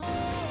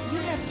You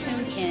have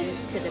tuned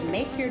in to the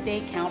Make Your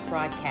Day Count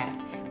broadcast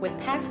with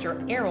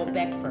Pastor Errol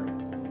Beckford,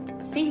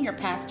 Senior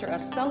Pastor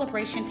of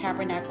Celebration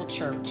Tabernacle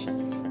Church,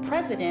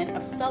 President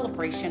of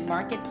Celebration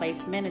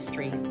Marketplace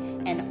Ministries,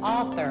 and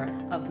author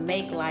of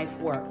Make Life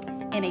Work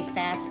in a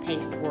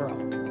Fast-Paced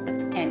World.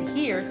 And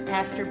here's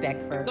Pastor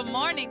Beckford. Good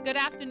morning, good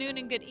afternoon,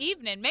 and good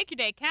evening. Make your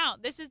day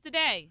count. This is the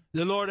day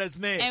the Lord has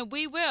made. and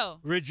we will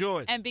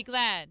Rejoice and be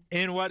glad.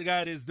 in what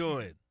God is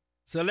doing.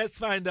 So let's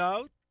find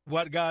out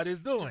what God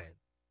is doing.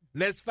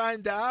 Let's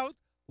find out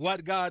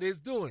what God is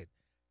doing.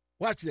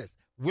 Watch this.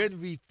 When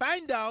we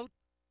find out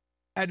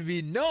and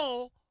we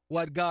know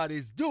what God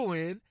is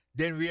doing,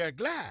 then we are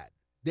glad.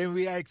 Then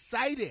we are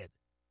excited.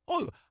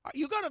 Oh,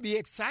 you're going to be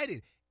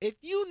excited. If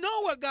you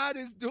know what God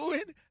is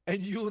doing and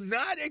you're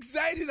not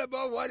excited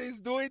about what He's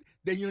doing,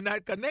 then you're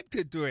not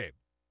connected to Him.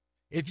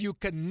 If you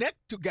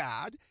connect to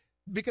God,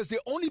 because the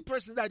only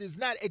person that is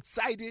not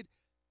excited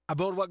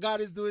about what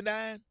God is doing,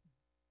 Diane,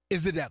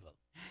 is the devil.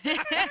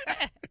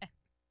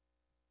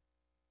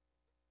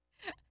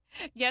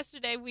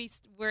 Yesterday we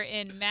were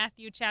in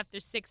Matthew chapter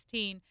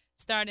 16,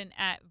 starting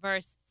at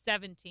verse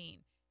 17.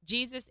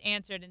 Jesus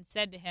answered and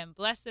said to him,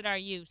 "Blessed are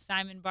you,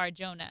 Simon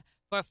Bar-Jonah,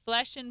 for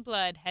flesh and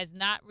blood has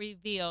not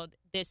revealed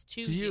this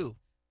to you,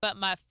 but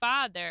my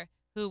Father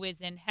who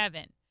is in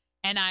heaven.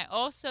 And I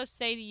also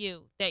say to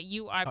you that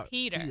you are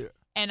Peter,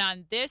 and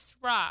on this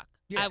rock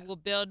I will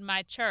build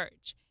my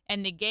church,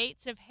 and the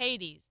gates of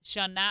Hades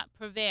shall not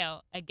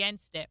prevail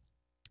against it.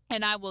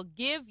 And I will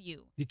give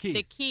you the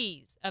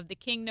keys of the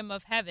kingdom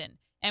of heaven,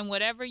 and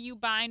whatever you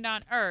bind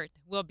on earth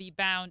will be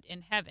bound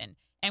in heaven,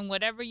 and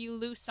whatever you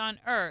loose on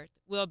earth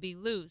will be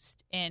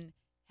loosed in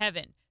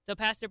heaven." So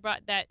Pastor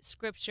brought that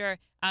scripture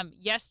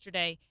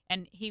yesterday,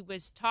 and he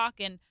was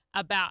talking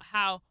about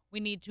how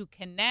we need to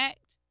connect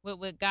with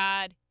what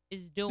God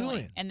is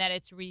doing, and that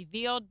it's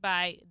revealed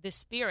by the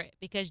Spirit,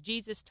 because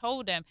Jesus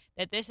told him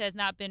that this has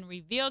not been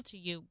revealed to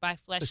you by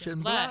flesh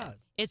and blood.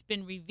 It's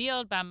been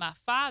revealed by my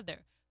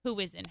Father who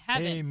is in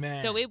heaven.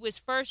 Amen. So it was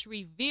first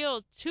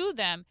revealed to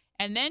them,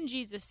 and then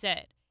Jesus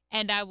said,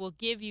 "And I will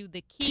give you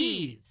the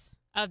keys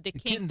of the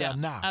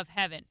kingdom of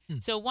heaven."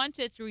 So once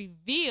it's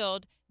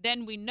revealed,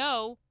 then we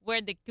know where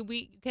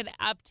we can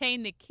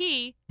obtain the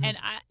key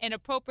and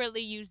appropriately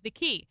use the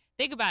key.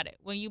 Think about it.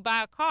 When you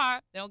buy a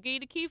car, they don't give you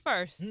the key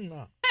first.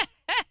 No.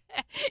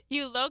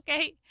 You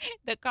locate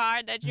the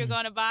car that you're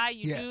going to buy.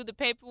 You do the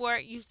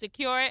paperwork. You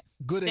secure it.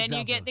 Good then example.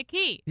 you get the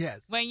key.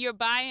 Yes. When you're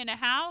buying a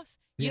house,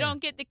 you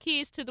don't get the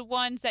keys to the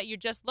ones that you're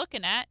just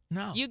looking at.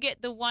 No. You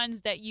get the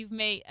ones that you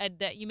made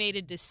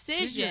a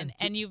decision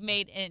and you've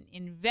made an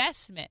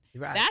investment.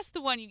 Right. That's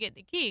the one you get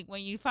the key.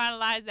 When you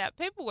finalize that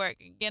paperwork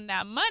and get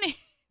that money,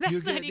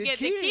 that's when you get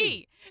the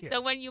key. Yeah.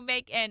 So when you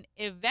make an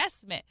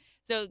investment.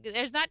 So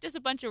there's not just a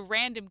bunch of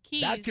random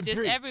keys just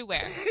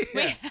everywhere.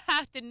 We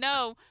have to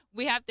know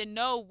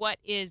what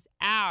is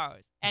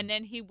ours. And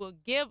then He will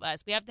give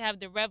us. We have to have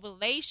the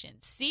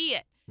revelation, see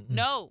it,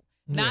 know.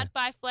 Not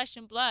by flesh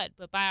and blood,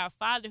 but by our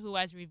Father who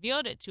has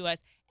revealed it to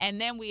us.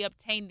 And then we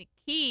obtain the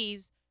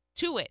keys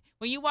to it.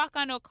 When you walk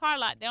onto a car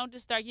lot, they don't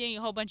just start giving you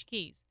a whole bunch of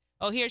keys.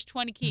 Oh, here's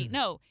 20 keys.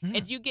 No,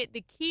 and you get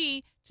the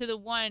key to the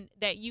one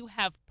that you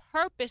have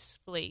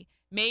purposefully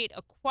made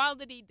a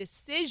quality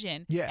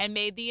decision and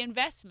made the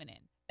investment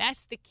in.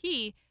 That's the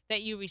key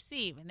that you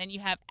receive. And then you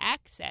have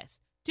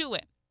access to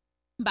it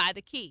by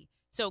the key.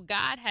 So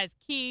God has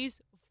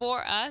keys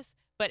for us.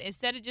 But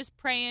instead of just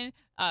praying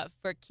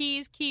for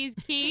keys,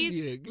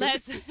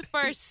 let's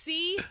first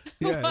see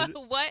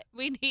what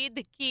we need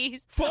the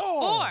keys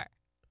for.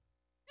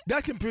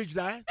 That can preach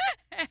that.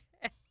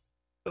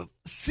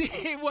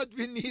 See what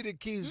we need the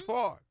keys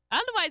for.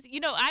 Otherwise,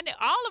 I know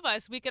all of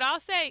us, we could all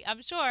say,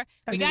 I'm sure,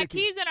 we got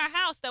keys in our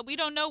house that we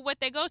don't know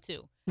what they go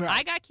to. Right.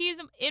 I got keys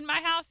in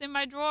my house, in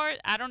my drawer.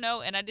 I don't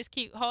know, and I just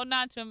keep holding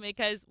on to them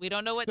because we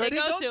don't know what they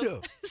go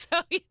to.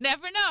 So you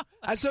never know.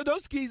 And so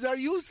those keys are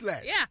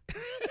useless.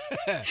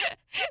 Yeah.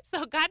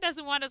 So God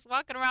doesn't want us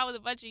walking around with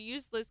a bunch of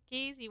useless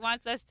keys. He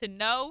wants us to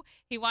know.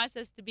 He wants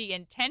us to be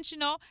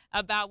intentional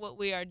about what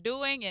we are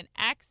doing and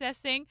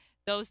accessing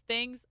those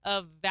things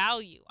of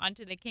value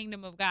unto the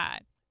kingdom of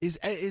God.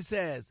 It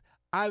says,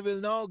 "I will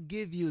now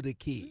give you the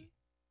key.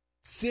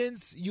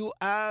 Since you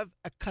have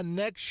a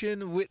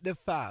connection with the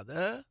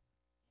Father."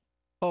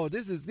 Oh,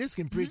 this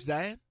can preach,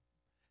 Diane.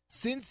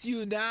 "Since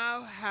you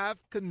now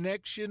have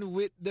connection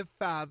with the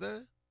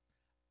Father,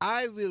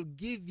 I will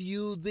give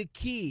you the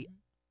key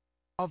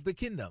of the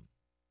kingdom,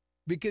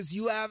 because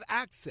you have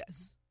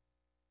access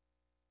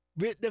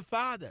with the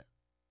Father,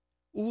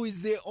 who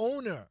is the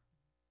owner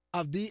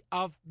of the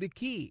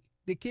key,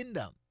 the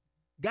kingdom.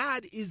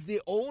 God is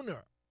the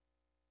owner.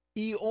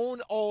 He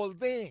owns all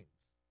things.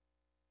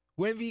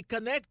 When we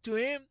connect to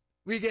Him,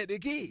 we get the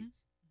keys.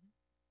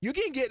 You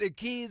can get the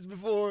keys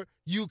before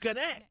you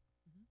connect.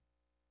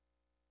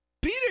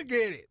 Peter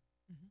get it.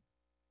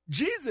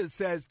 Jesus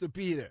says to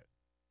Peter,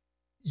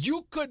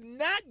 "You could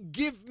not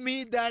give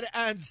me that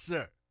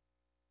answer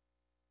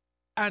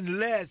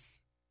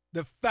unless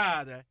the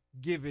Father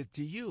give it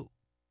to you.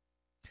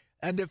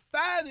 And the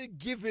Father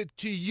give it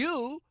to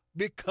you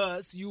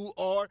because you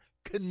are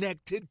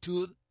connected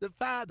to the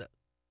Father.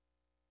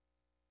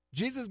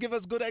 Jesus gives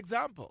us good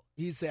example.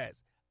 He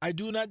says, I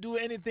do not do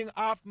anything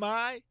of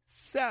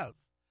myself.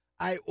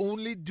 I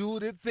only do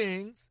the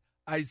things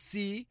I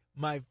see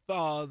my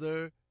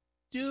Father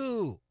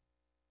do.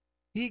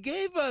 He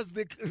gave us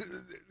the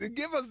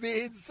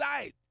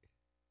insight.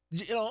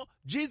 You know,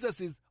 Jesus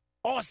is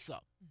awesome.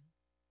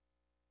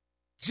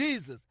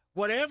 Jesus,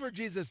 whatever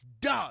Jesus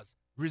does,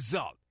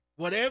 result.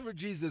 Whatever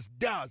Jesus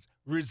does,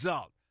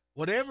 result.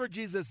 Whatever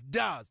Jesus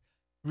does,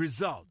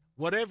 result.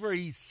 Whatever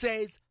he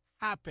says,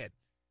 happen.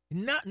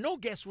 No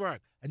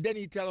guesswork. And then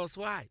he tells us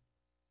why.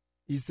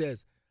 He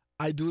says,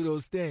 I do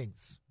those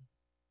things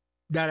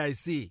that I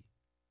see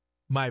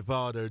my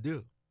Father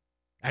do.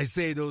 I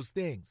say those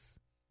things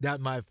that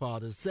my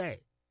Father say.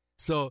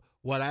 So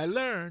what I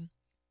learned,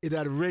 it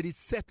already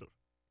settled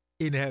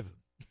in heaven.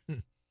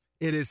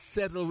 It is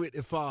settled with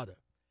the Father.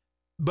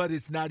 But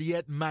it's not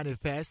yet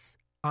manifest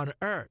on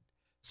earth.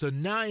 So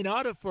now in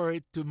order for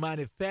it to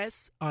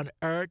manifest on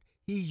earth,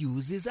 he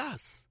uses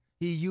us.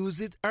 He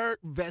uses earth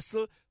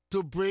vessel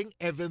to bring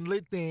heavenly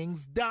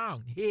things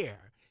down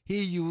here.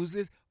 He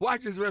uses,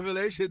 watch this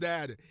revelation,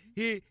 Dad.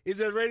 He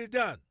is already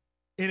done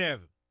in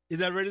heaven.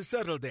 It's already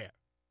settled there.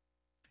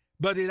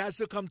 But it has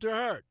to come to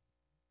earth.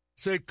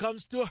 So it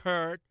comes to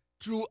earth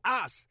through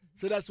us.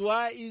 So that's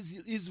why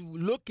he's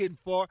looking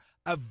for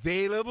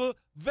available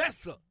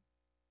vessel.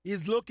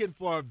 He's looking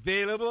for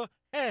available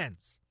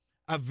hands,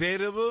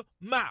 available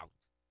mouth,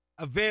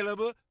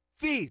 available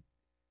feet.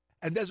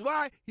 And that's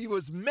why he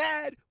was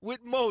mad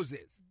with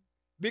Moses,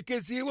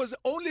 because he was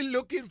only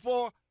looking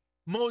for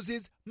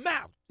Moses'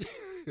 mouth.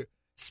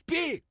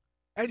 Speak.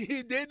 And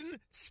he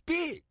didn't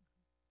speak.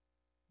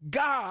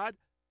 God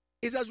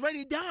is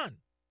already done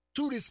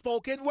through the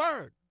spoken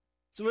word.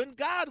 So when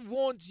God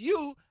wants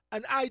you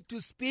and I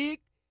to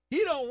speak,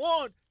 he don't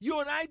want you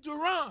and I to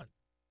run.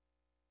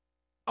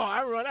 Oh,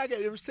 I run, I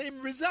get the same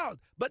result.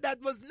 But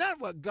that was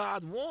not what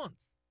God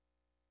wants.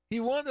 He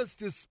wants us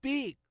to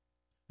speak.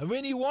 And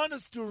when he wants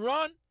us to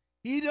run,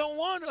 he don't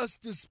want us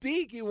to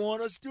speak. He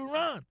wants us to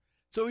run.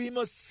 So we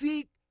must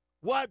seek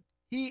what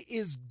he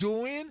is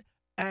doing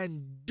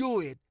and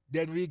do it.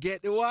 Then we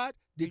get the what?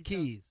 The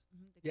keys.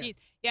 The keys.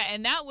 Yeah,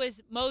 and that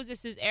was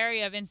Moses'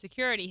 area of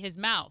insecurity, his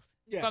mouth.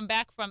 Yeah.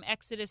 From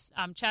Exodus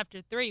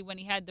chapter 3, when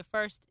he had the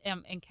first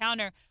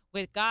encounter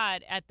with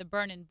God at the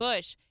burning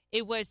bush,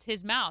 it was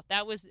his mouth.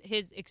 That was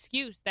his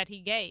excuse that he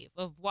gave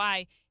of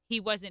why he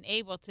wasn't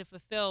able to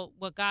fulfill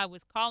what God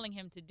was calling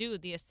him to do,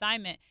 the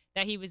assignment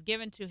that he was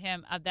given to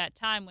him at that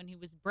time when he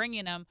was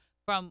bringing them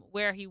from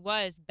where he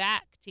was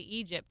back to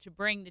Egypt to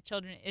bring the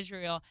children of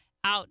Israel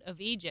out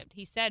of Egypt.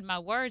 He said, my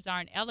words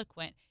aren't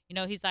eloquent. You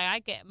know, he's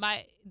like,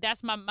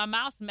 my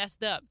mouth's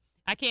messed up.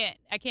 I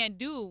can't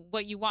do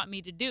what you want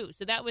me to do.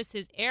 So that was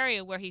his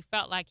area where he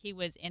felt like he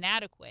was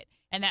inadequate.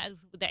 And that was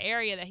the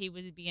area that he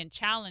was being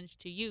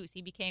challenged to use.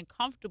 He became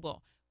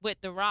comfortable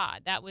with the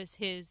rod. That was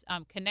his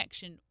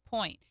connection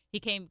point. He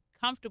became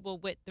comfortable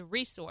with the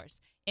resource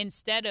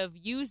instead of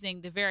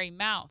using the very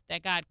mouth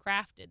that God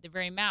crafted, the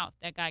very mouth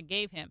that God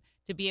gave him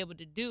to be able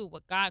to do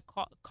what God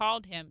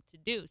called him to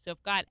do. So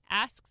if God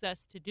asks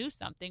us to do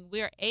something,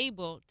 we're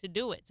able to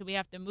do it. So we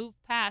have to move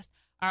past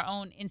our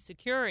own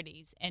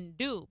insecurities and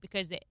do,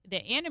 because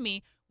the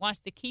enemy wants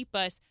to keep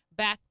us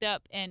backed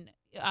up and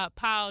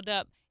piled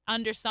up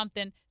under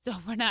something so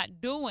we're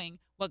not doing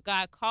what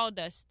God called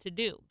us to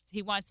do.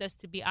 He wants us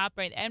to be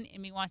operating,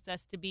 and he wants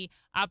us to be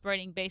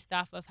operating based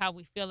off of how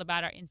we feel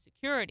about our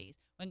insecurities,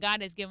 when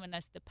God has given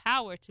us the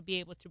power to be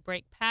able to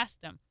break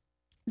past them.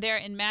 There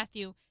in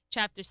Matthew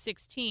chapter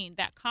 16,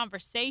 that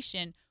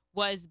conversation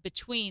was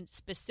between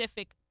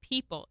specific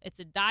people. It's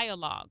a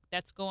dialogue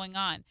that's going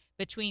on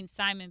between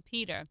Simon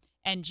Peter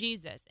and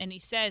Jesus. And he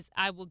says,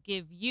 I will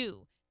give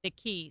you the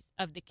keys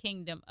of the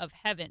kingdom of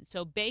heaven.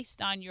 So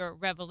based on your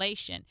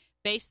revelation,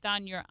 based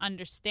on your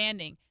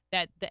understanding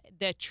that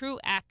the true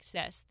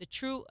access, the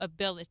true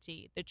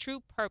ability, the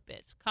true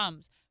purpose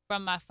comes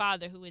from my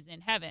Father who is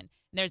in heaven.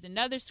 And there's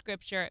another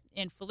scripture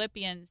in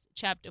Philippians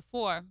chapter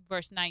 4,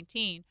 verse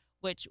 19,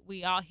 which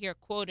we all hear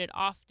quoted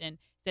often. It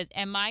says,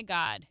 and my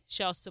God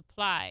shall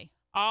supply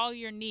all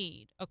your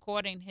need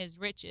according to his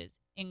riches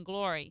in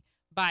glory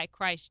by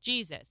Christ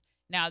Jesus.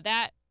 Now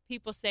that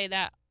people say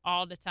that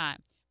all the time.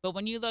 But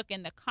when you look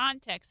in the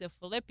context of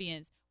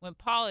Philippians, when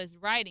Paul is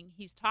writing,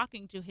 he's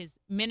talking to his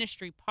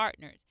ministry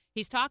partners.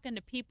 He's talking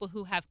to people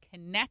who have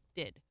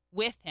connected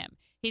with him.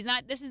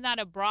 This is not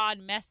a broad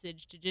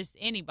message to just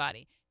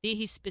anybody.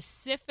 He's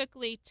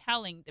specifically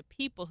telling the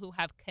people who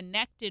have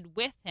connected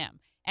with him,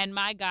 and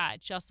my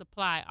God shall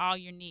supply all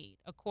your need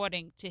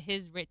according to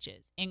his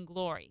riches in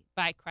glory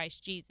by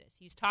Christ Jesus.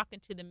 He's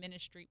talking to the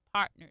ministry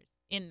partners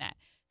in that.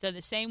 So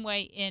the same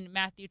way in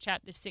Matthew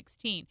chapter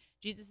 16,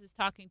 Jesus is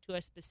talking to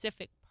a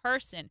specific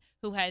person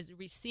who has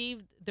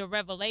received the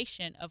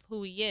revelation of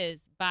who he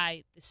is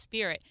by the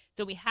Spirit.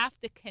 So we have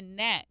to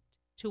connect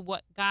to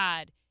what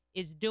God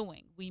is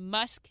doing. We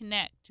must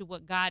connect to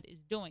what God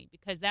is doing,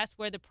 because that's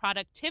where the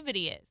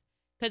productivity is,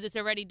 because it's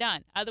already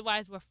done.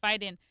 Otherwise, we're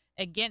fighting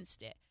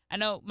against it. I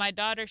know my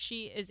daughter,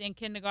 she is in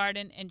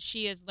kindergarten, and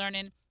she is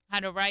learning how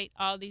to write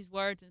all these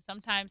words. And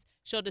sometimes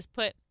she'll just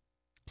put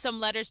some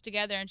letters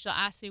together, and she'll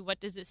ask me, what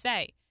does it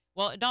say?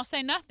 Well, it don't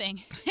say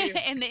nothing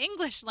in the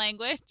English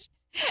language.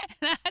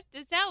 And I have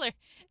to tell her,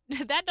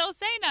 that don't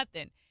say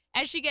nothing.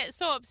 And she gets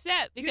so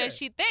upset because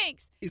she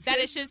thinks that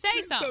it should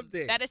say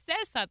something, that it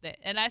says something.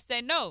 And I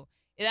say, no,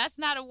 that's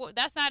not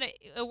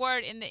a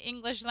word in the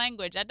English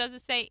language. That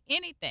doesn't say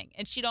anything.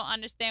 And she don't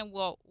understand,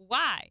 well,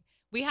 why?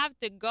 We have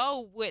to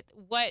go with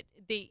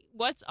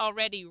what's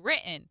already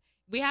written.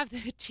 We have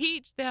to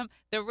teach them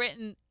the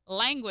written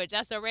language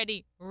that's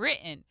already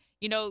written.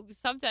 You know,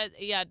 sometimes,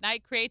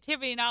 night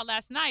creativity and all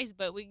that's nice,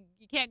 but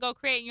you can't go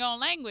create your own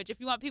language. If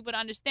you want people to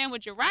understand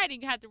what you're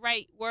writing, you have to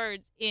write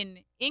words in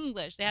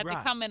English. They have to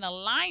come in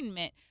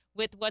alignment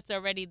with what's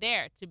already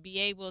there to be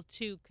able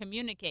to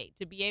communicate,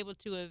 to be able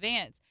to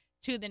advance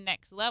to the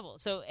next level.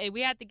 So we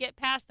have to get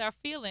past our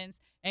feelings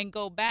and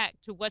go back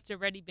to what's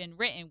already been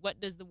written. What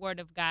does the Word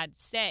of God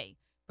say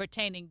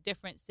pertaining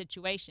different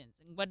situations?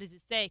 And what does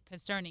it say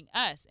concerning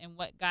us and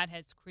what God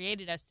has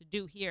created us to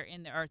do here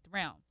in the earth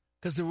realm?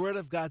 Because the Word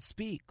of God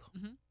speak.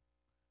 Mm-hmm.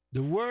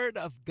 The Word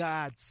of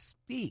God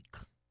speak.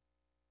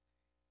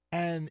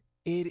 And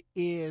it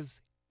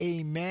is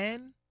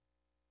amen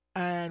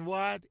and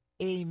what?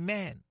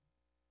 Amen.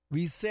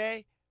 We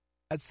say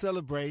at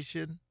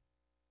Celebration,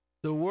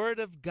 the Word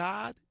of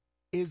God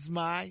is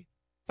my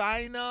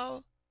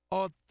final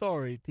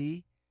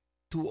authority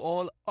to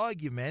all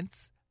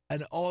arguments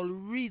and all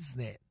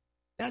reasoning.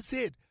 That's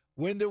it.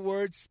 When the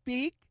Word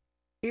speak,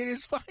 it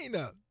is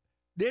final.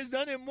 There's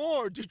nothing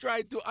more to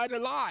try to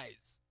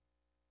analyze.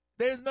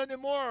 There's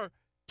nothing more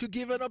to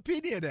give an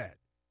opinion at.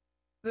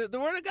 The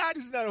Word of God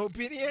is not an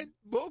opinion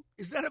book.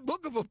 It's not a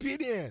book of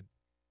opinion.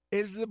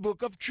 It's the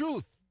book of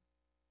truth.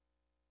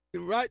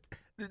 Right?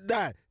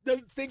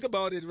 Just think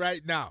about it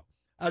right now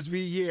as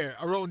we hear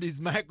around this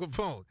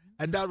microphone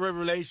and that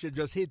revelation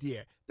just hit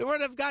here. The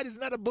Word of God is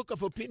not a book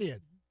of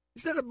opinion.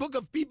 It's not a book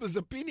of people's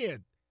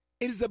opinion.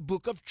 It is a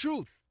book of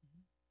truth.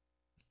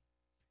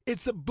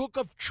 It's a book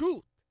of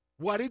truth.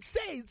 What it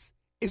says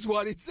is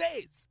what it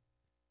says.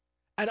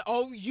 And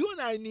all you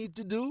and I need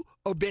to do,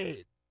 obey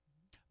it.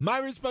 My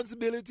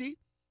responsibility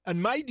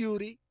and my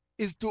duty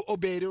is to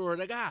obey the Word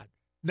of God,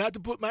 not to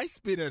put my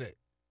spin on it,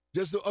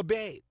 just to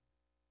obey it.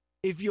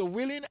 If you're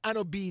willing and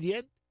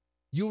obedient,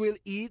 you will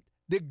eat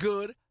the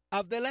good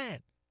of the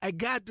land. I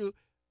got to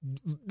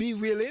be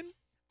willing,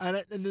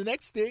 and the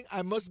next thing,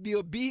 I must be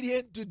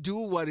obedient to do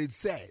what it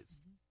says.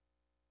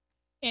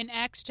 In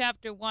Acts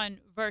chapter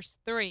 1, verse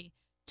 3,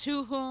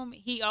 to whom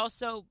he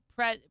also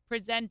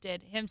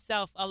presented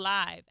himself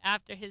alive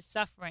after his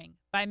suffering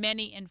by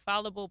many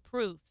infallible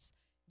proofs,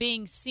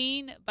 being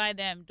seen by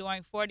them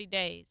during 40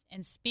 days,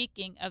 and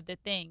speaking of the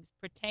things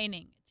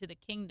pertaining to the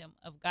kingdom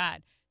of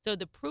God. So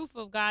the proof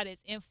of God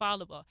is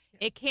infallible.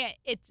 It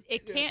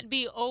can't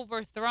be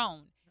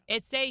overthrown.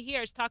 It's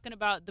talking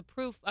about the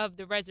proof of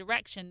the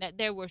resurrection, that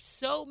there were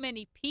so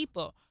many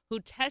people who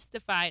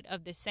testified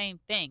of the same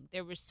thing.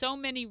 There were so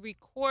many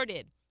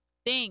recorded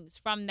things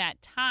from that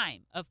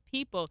time of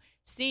people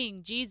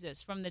seeing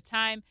Jesus, from the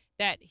time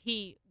that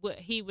he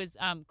was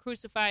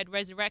crucified,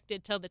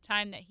 resurrected, till the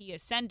time that he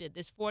ascended,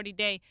 this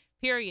 40-day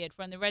period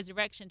from the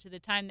resurrection to the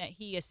time that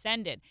he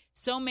ascended.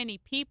 So many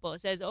people,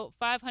 it says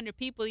 500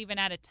 people even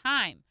at a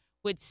time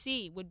would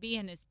be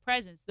in his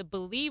presence. The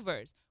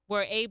believers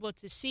were able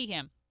to see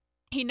him.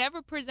 He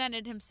never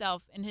presented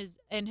himself in his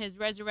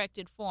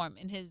resurrected form,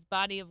 in his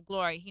body of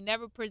glory. He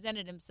never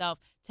presented himself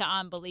to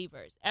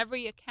unbelievers.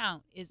 Every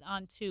account is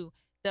unto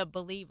the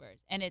believers,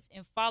 and it's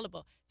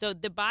infallible. So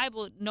the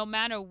Bible, no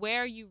matter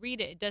where you read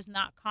it, it does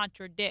not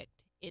contradict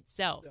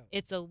itself.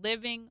 It's a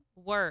living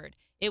word.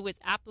 It was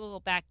applicable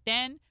back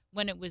then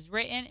when it was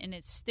written, and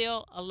it's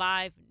still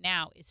alive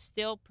now. It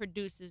still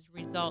produces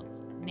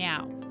results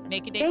now.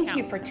 Make your day count. Thank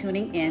you for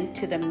tuning in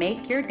to the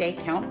Make Your Day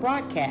Count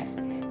broadcast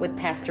with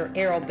Pastor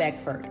Errol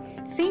Beckford,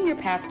 Senior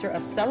Pastor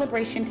of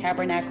Celebration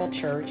Tabernacle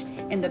Church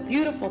in the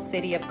beautiful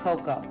city of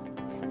Cocoa.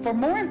 For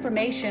more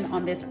information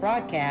on this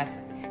broadcast,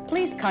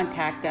 please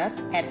contact us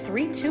at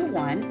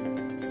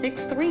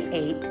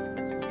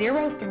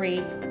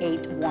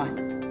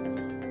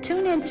 321-638-0381.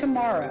 Tune in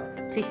tomorrow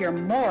to hear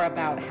more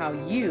about how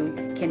you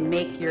can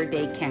make your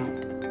day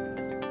count.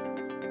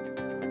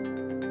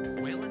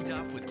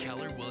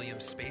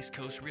 Space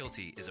Coast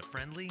Realty is a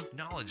friendly,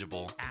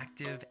 knowledgeable,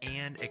 active,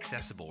 and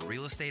accessible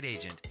real estate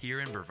agent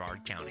here in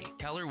Brevard County.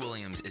 Keller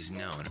Williams is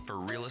known for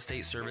real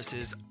estate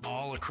services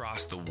all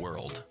across the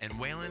world, and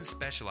Wayland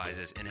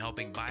specializes in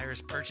helping buyers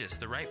purchase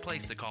the right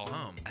place to call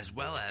home, as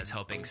well as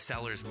helping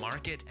sellers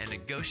market and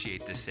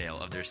negotiate the sale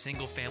of their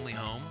single-family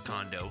home,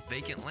 condo,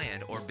 vacant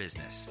land, or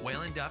business.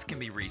 Wayland Duff can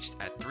be reached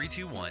at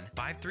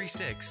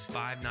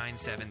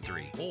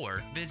 321-536-5973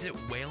 or visit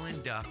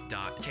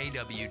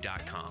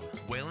waylandduff.kw.com.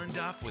 Wayland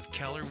Duff with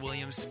Keller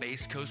Williams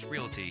Space Coast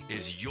Realty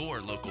is your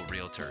local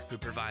realtor who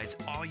provides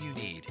all you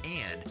need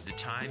and the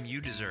time you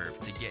deserve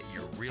to get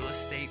your real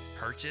estate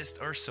purchased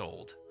or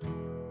sold.